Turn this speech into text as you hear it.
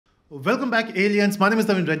Welcome back, aliens. My name is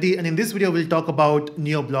Navin Reddy, and in this video, we'll talk about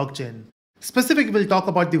Neo blockchain. Specifically, we'll talk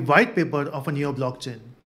about the white paper of a Neo blockchain.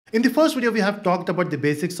 In the first video, we have talked about the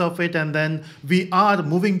basics of it, and then we are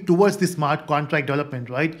moving towards the smart contract development,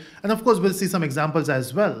 right? And of course, we'll see some examples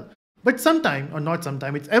as well. But sometime, or not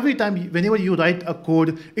sometime, it's every time, whenever you write a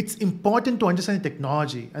code, it's important to understand the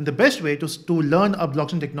technology. And the best way to learn a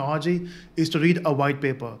blockchain technology is to read a white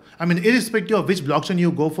paper. I mean, irrespective of which blockchain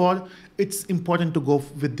you go for, it's important to go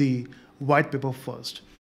with the white paper first.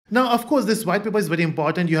 Now, of course, this white paper is very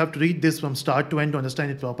important. You have to read this from start to end to understand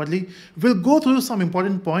it properly. We'll go through some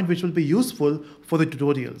important points which will be useful for the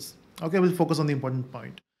tutorials. Okay, we'll focus on the important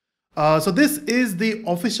point. So this is the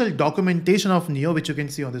official documentation of Neo, which you can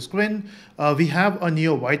see on the screen. We have a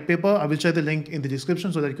Neo white paper. I will share the link in the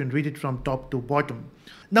description so that you can read it from top to bottom.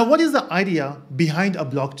 Now, what is the idea behind a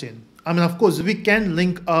blockchain? I mean, of course, we can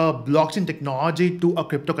link a blockchain technology to a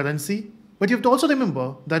cryptocurrency, but you have to also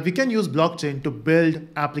remember that we can use blockchain to build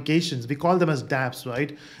applications. We call them as dApps,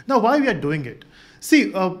 right? Now, why we are doing it?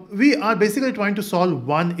 See, we are basically trying to solve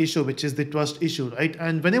one issue, which is the trust issue, right?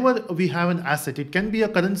 And whenever we have an asset, it can be a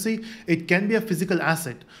currency, it can be a physical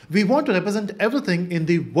asset. We want to represent everything in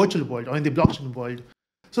the virtual world or in the blockchain world.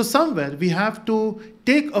 So somewhere we have to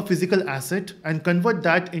take a physical asset and convert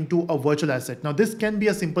that into a virtual asset. Now, this can be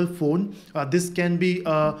a simple phone, this can be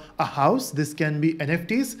a house, this can be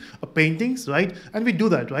NFTs, paintings, right? And we do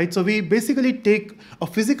that, right? So we basically take a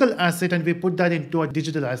physical asset and we put that into a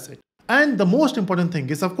digital asset. And the most important thing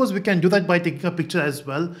is, of course, we can do that by taking a picture as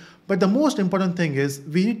well. But the most important thing is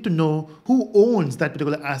we need to know who owns that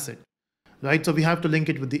particular asset, right? So we have to link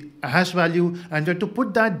it with the hash value and we have to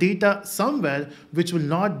put that data somewhere which will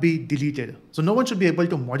not be deleted. So no one should be able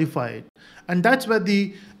to modify it. And that's where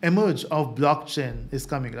the emerge of blockchain is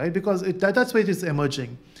coming, right? Because that's where it is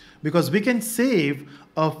emerging. Because we can save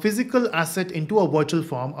a physical asset into a virtual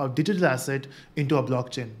form, a digital asset into a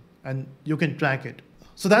blockchain, and you can track it.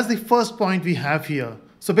 So that's the first point we have here.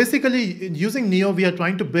 So basically, using Neo, we are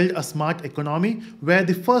trying to build a smart economy where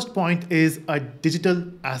the first point is a digital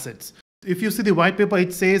assets. If you see the white paper,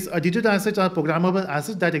 it says digital assets are programmable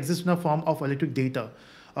assets that exist in a form of electronic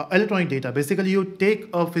data. Basically, you take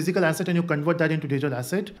a physical asset and you convert that into digital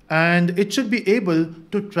asset, and it should be able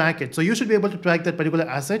to track it. So you should be able to track that particular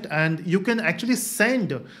asset, and you can actually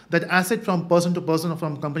send that asset from person to person or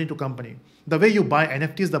from company to company. The way you buy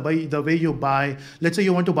NFTs, the way you buy, let's say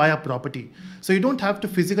you want to buy a property. So you don't have to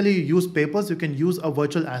physically use papers. You can use a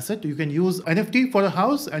virtual asset. You can use NFT for a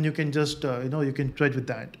house, and you can just, you can trade with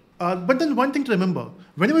that. But then one thing to remember,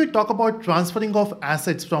 whenever you talk about transferring of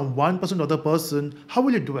assets from one person to another person, how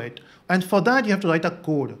will you do it? And for that, you have to write a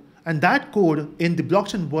code. And that code in the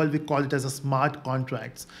blockchain world, we call it as a smart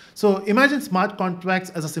contracts. So imagine smart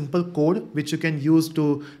contracts as a simple code which you can use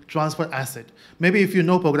to transfer asset. Maybe if you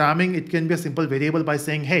know programming, it can be a simple variable by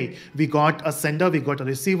saying, hey, we got a sender, we got a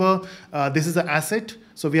receiver, this is an asset.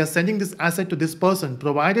 So we are sending this asset to this person,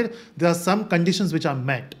 provided there are some conditions which are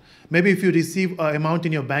met. Maybe if you receive an amount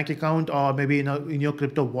in your bank account or maybe in your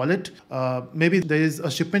crypto wallet, maybe there is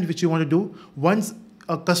a shipment which you want to do. Once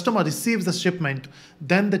a customer receives the shipment,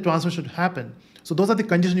 then the transfer should happen. So those are the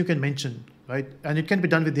conditions you can mention, right? And it can be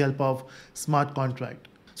done with the help of smart contract.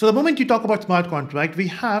 So the moment you talk about smart contract, we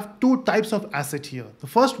have two types of asset here. The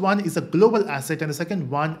first one is a global asset and the second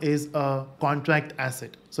one is a contract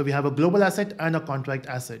asset. So we have a global asset and a contract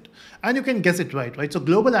asset. And you can guess it right? So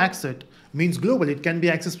global asset means global. It can be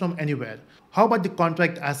accessed from anywhere. How about the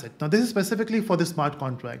contract asset? Now this is specifically for the smart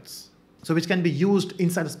contracts, so which can be used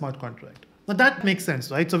inside a smart contract. Now that makes sense,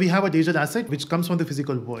 right? So we have a digital asset which comes from the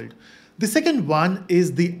physical world. The second one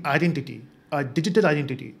is the identity, a digital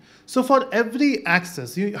identity. So for every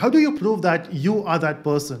access, how do you prove that you are that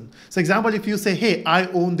person? So example, if you say, hey, I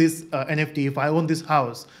own this NFT, if I own this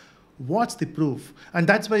house, what's the proof? And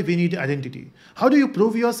that's why we need identity. How do you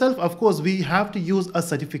prove yourself? Of course, we have to use a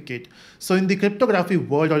certificate. So in the cryptography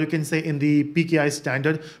world, or you can say in the PKI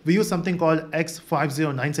standard, we use something called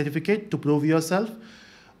X509 certificate to prove yourself.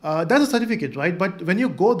 That's a certificate, right? But when you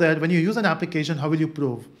go there, when you use an application, how will you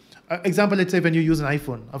prove? Example, let's say when you use an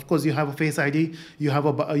iPhone, of course, you have a Face ID, you have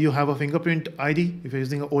a fingerprint ID if you're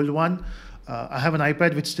using an old one. I have an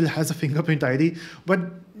iPad which still has a fingerprint ID, but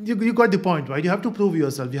you got the point, right? You have to prove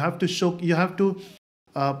yourself. You have to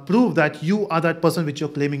prove that you are that person which you're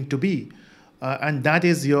claiming to be. And that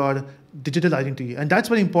is your digital identity. And that's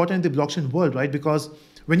very important in the blockchain world, right? Because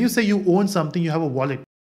when you say you own something, you have a wallet.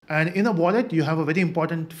 And in a wallet, you have a very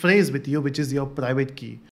important phrase with you, which is your private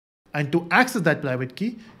key. And to access that private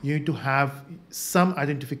key, you need to have some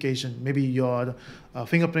identification, maybe your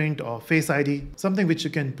fingerprint or Face ID, something which you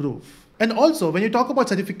can prove. And also, when you talk about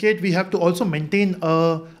certificate, we have to also maintain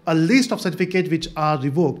a list of certificates which are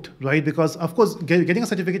revoked, right? Because of course, getting a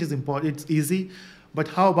certificate is important, it's easy. But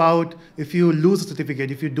how about if you lose a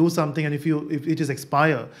certificate, if you do something and if it is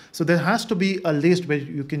expire? So there has to be a list where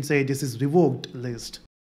you can say this is revoked list,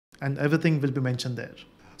 and everything will be mentioned there.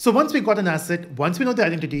 So once we got an asset, once we know the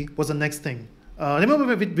identity, what's the next thing?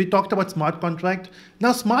 Remember we talked about smart contract.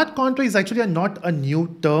 Now smart contract is actually not a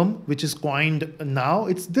new term which is coined now.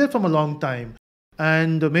 It's there from a long time.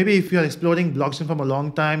 And maybe if you're exploring blockchain from a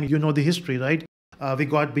long time, you know the history, right? We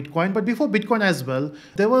got Bitcoin, but before Bitcoin as well,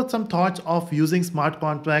 there were some thoughts of using smart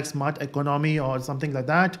contracts, smart economy or something like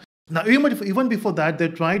that. Now even before that, they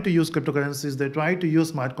tried to use cryptocurrencies, they tried to use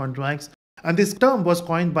smart contracts. And this term was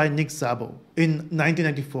coined by Nick Szabo in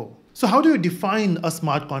 1994. So how do you define a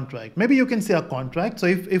smart contract? Maybe you can say a contract. So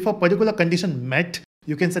if a particular condition met,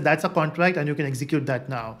 you can say that's a contract and you can execute that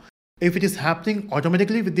now. If it is happening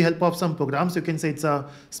automatically with the help of some programs, you can say it's a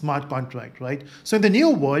smart contract, right? So in the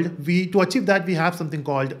Neo world, to achieve that, we have something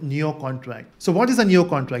called Neo contract. So what is a Neo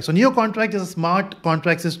contract? So Neo contract is a smart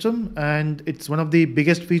contract system, and it's one of the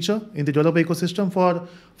biggest feature in the developer ecosystem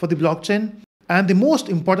for the blockchain. And the most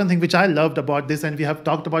important thing which I loved about this, and we have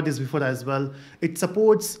talked about this before as well, it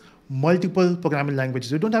supports multiple programming languages.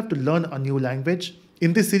 You don't have to learn a new language.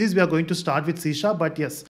 In this series, we are going to start with C#, but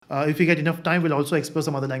yes, if we get enough time, we'll also explore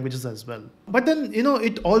some other languages as well. But then,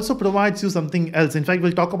 it also provides you something else. In fact,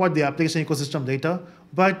 we'll talk about the application ecosystem later.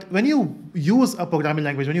 But when you use a programming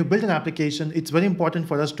language, when you build an application, it's very important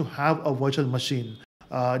for us to have a virtual machine.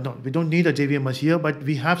 No, we don't need a JVM here, but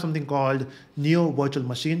we have something called Neo Virtual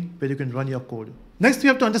Machine where you can run your code. Next, we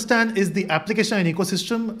have to understand is the application and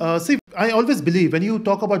ecosystem. See, I always believe when you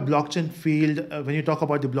talk about blockchain field, when you talk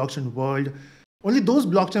about the blockchain world, only those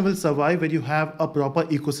blockchain will survive where you have a proper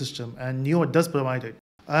ecosystem, and Neo does provide it.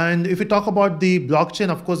 And if we talk about the blockchain,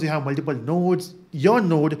 of course, you have multiple nodes. Your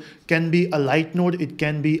node can be a light node. It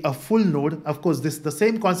can be a full node. Of course, this the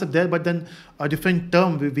same concept there, but then a different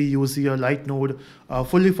term we use here, light node, a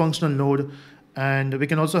fully functional node. And we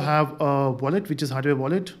can also have a wallet, which is hardware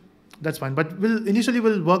wallet. That's fine. But initially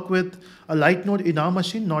we'll work with a light node in our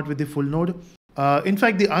machine, not with the full node. In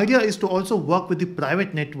fact, the idea is to also work with the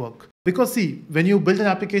private network. Because see, when you build an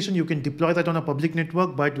application, you can deploy that on a public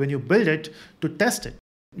network. But when you build it to test it,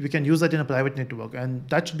 we can use that in a private network, and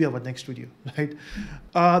that should be our next video, right?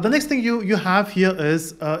 The next thing you have here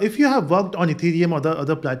is if you have worked on Ethereum or the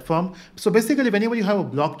other platform. So basically, whenever you have a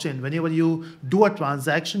blockchain, whenever you do a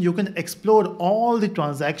transaction, you can explore all the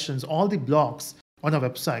transactions, all the blocks on a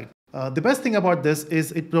website. The best thing about this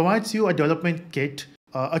is it provides you a development kit,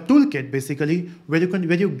 a toolkit basically, where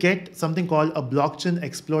you get something called a blockchain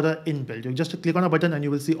explorer inbuilt. You just click on a button and you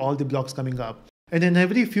will see all the blocks coming up. And in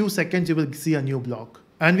every few seconds, you will see a new block.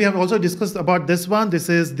 And we have also discussed about this one. This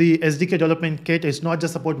is the SDK development kit. It's not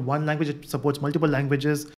just support one language, it supports multiple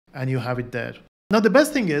languages, and you have it there. Now, the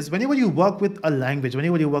best thing is whenever you work with a language,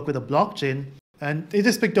 whenever you work with a blockchain, and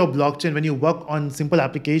irrespective of blockchain, when you work on simple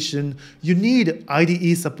application, you need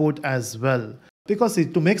IDE support as well. Because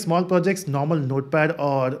to make small projects, normal Notepad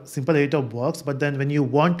or simple editor works. But then when you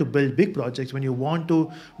want to build big projects, when you want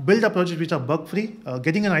to build a project which are bug-free,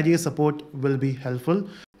 getting an IDE support will be helpful.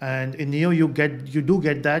 And in Neo, you do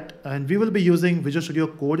get that. And we will be using Visual Studio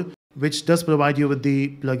Code, which does provide you with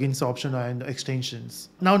the plugins option and extensions.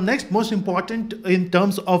 Now, next, most important in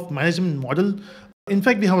terms of management model. In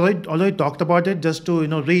fact, we have already talked about it. Just to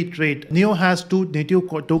reiterate, Neo has two native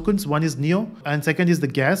tokens. One is Neo and second is the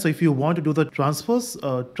gas. So if you want to do the transfers,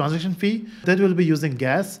 transaction fee, that will be using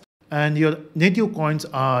gas, and your native coins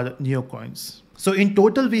are Neo coins. So in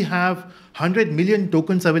total, we have 100 million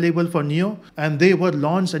tokens available for Neo, and they were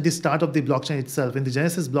launched at the start of the blockchain itself. In the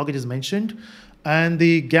Genesis block, it is mentioned, and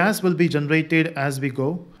the gas will be generated as we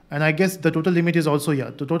go. And I guess the total limit is also,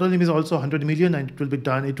 the total limit is also 100 million, and it will be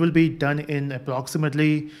done. It will be done in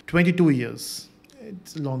approximately 22 years.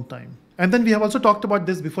 It's a long time. And then we have also talked about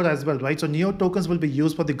this before as well, right? So Neo tokens will be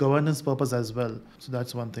used for the governance purpose as well. So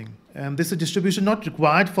that's one thing. And this is distribution not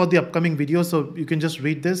required for the upcoming video. So you can just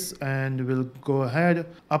read this and we'll go ahead.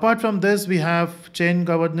 Apart from this, we have chain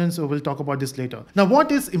governance. So we'll talk about this later. Now,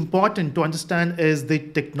 what is important to understand is the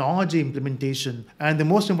technology implementation. And the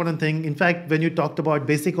most important thing, in fact, when you talked about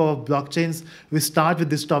basic of blockchains, we start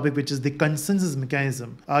with this topic, which is the consensus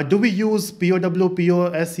mechanism. Do we use POW,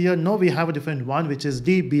 POS here? No, we have a different one, which is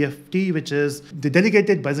DBFT, DBFT, which is the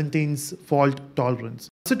Delegated Byzantine's Fault Tolerance.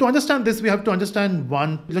 So to understand this, we have to understand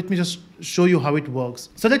one. Let me just show you how it works.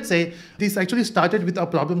 So let's say this actually started with a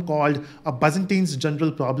problem called a Byzantine's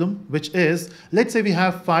general problem, which is, let's say we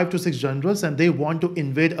have 5 to 6 generals and they want to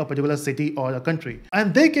invade a particular city or a country.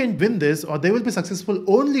 And they can win this, or they will be successful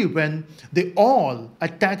only when they all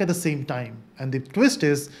attack at the same time. And the twist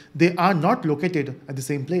is they are not located at the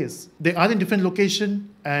same place. They are in different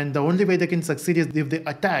location, and the only way they can succeed is if they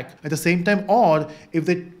attack at the same time or if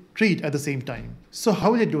they treat at the same time. So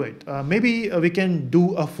how will they do it? Maybe we can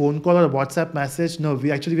do a phone call or a WhatsApp message. No,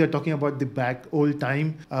 we are talking about the back old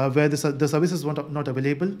time where the services were not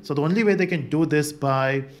available. So the only way they can do this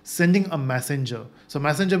by sending a messenger. So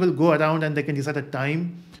messenger will go around and they can decide a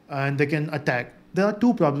time and they can attack. There are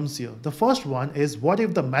two problems here. The first one is, what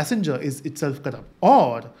if the messenger is itself corrupt?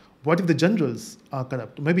 Or what if the generals are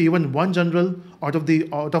corrupt? Maybe even one general out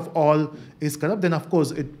of all is corrupt, then of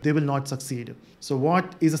course they will not succeed. So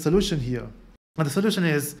what is the solution here? And the solution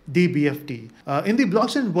is DBFT. In the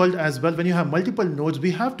blockchain world as well, when you have multiple nodes, we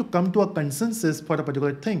have to come to a consensus for a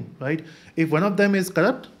particular thing, right? If one of them is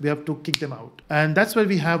corrupt, we have to kick them out. And that's where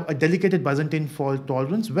we have a delegated Byzantine fault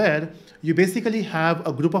tolerance, where you basically have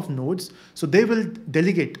a group of nodes. So they will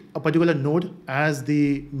delegate a particular node as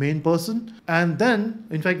the main person. And then,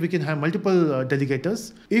 in fact, we can have multiple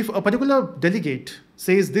delegators. If a particular delegate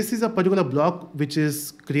says this is a particular block which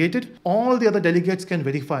is created, all the other delegates can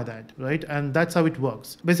verify that, right? And that's how it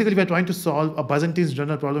works. Basically, we're trying to solve a Byzantine's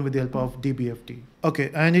general problem with the help of DBFT. Okay,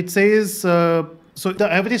 and it says, so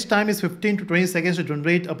the average time is 15 to 20 seconds to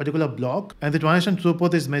generate a particular block, and the transaction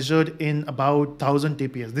throughput is measured in about 1000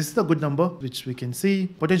 TPS. This is a good number, which we can see.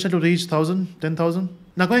 Potential to reach 1000, 10,000.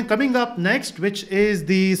 Now coming up next, which is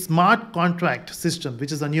the smart contract system,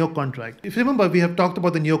 which is a neo contract. If you remember, we have talked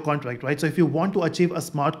about the neo contract, right? So if you want to achieve a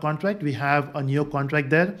smart contract, we have a neo contract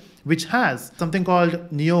there, which has something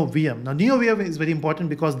called neo VM. Now neo VM is very important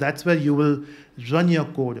because that's where you will run your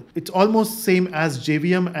code. It's almost same as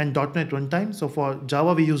JVM and .NET runtime. So for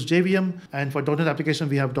Java, we use JVM, and for .NET application,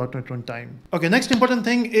 we have .NET runtime. Okay, next important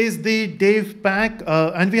thing is the dev pack.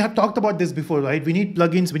 And we have talked about this before, right? We need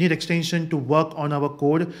plugins, we need extension to work on our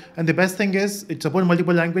code. And the best thing is it supports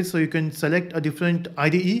multiple languages. So you can select a different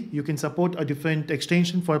IDE. You can support a different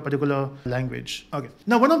extension for a particular language. Okay.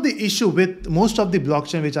 Now, one of the issue with most of the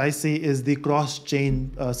blockchain, which I see, is the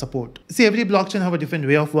cross-chain support. See, every blockchain have a different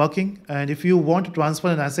way of working. And if you want to transfer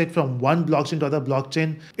an asset from one blockchain to other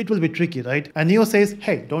blockchain, it will be tricky, right? And Neo says,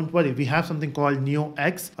 hey, don't worry. We have something called Neo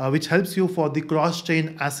X, which helps you for the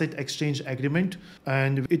cross-chain asset exchange agreement.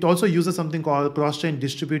 And it also uses something called cross-chain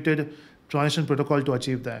distributed transaction protocol to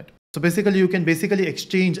achieve that. So basically, you can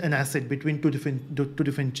exchange an asset between two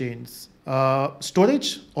different chains.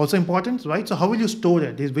 Storage, also important, right? So how will you store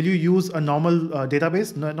it? Will you use a normal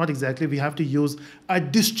database? No, not exactly. We have to use a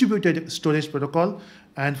distributed storage protocol.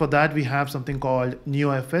 And for that, we have something called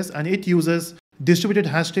NeoFS, and it uses distributed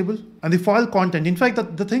hash table and the file content. In fact,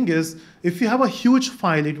 the thing is, if you have a huge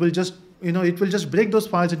file, it will just break those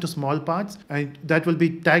files into small parts, and that will be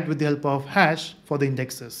tagged with the help of hash for the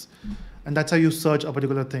indexes. And that's how you search a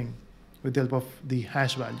particular thing, with the help of the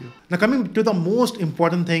hash value. Now coming to the most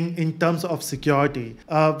important thing in terms of security.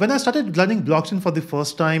 When I started learning blockchain for the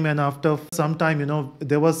first time, and after some time,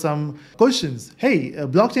 there was some questions. Hey,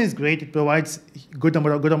 blockchain is great. It provides good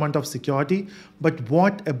amount of security. But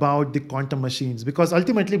what about the quantum machines? Because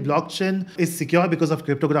ultimately blockchain is secure because of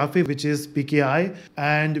cryptography, which is PKI.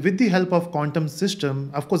 And with the help of quantum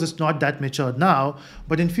system, of course, it's not that mature now,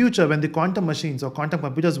 but in future, when the quantum machines or quantum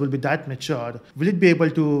computers will be that matured, will it be able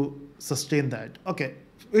to sustain that? Okay,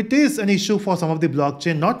 it is an issue for some of the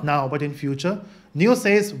blockchain, not now, but in future. Neo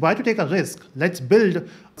says, why to take a risk? Let's build a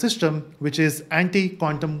system which is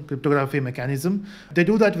anti-quantum cryptography mechanism. They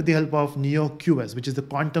do that with the help of Neo QS, which is the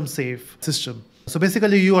quantum safe system. So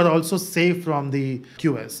basically, you are also safe from the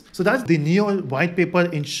QS. So that's the Neo white paper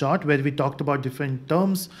in short, where we talked about different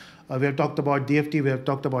terms. We have talked about DFT, we have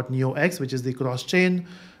talked about Neo X, which is the cross-chain,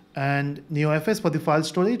 and Neo FS for the file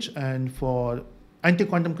storage, and for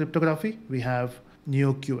anti-quantum cryptography, we have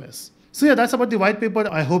Neo QS. So yeah, that's about the white paper.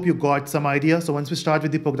 I hope you got some idea. So once we start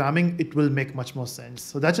with the programming, it will make much more sense.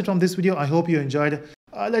 So that's it from this video. I hope you enjoyed.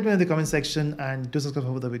 Let me know in the comment section, and do subscribe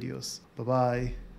for the videos. Bye-bye.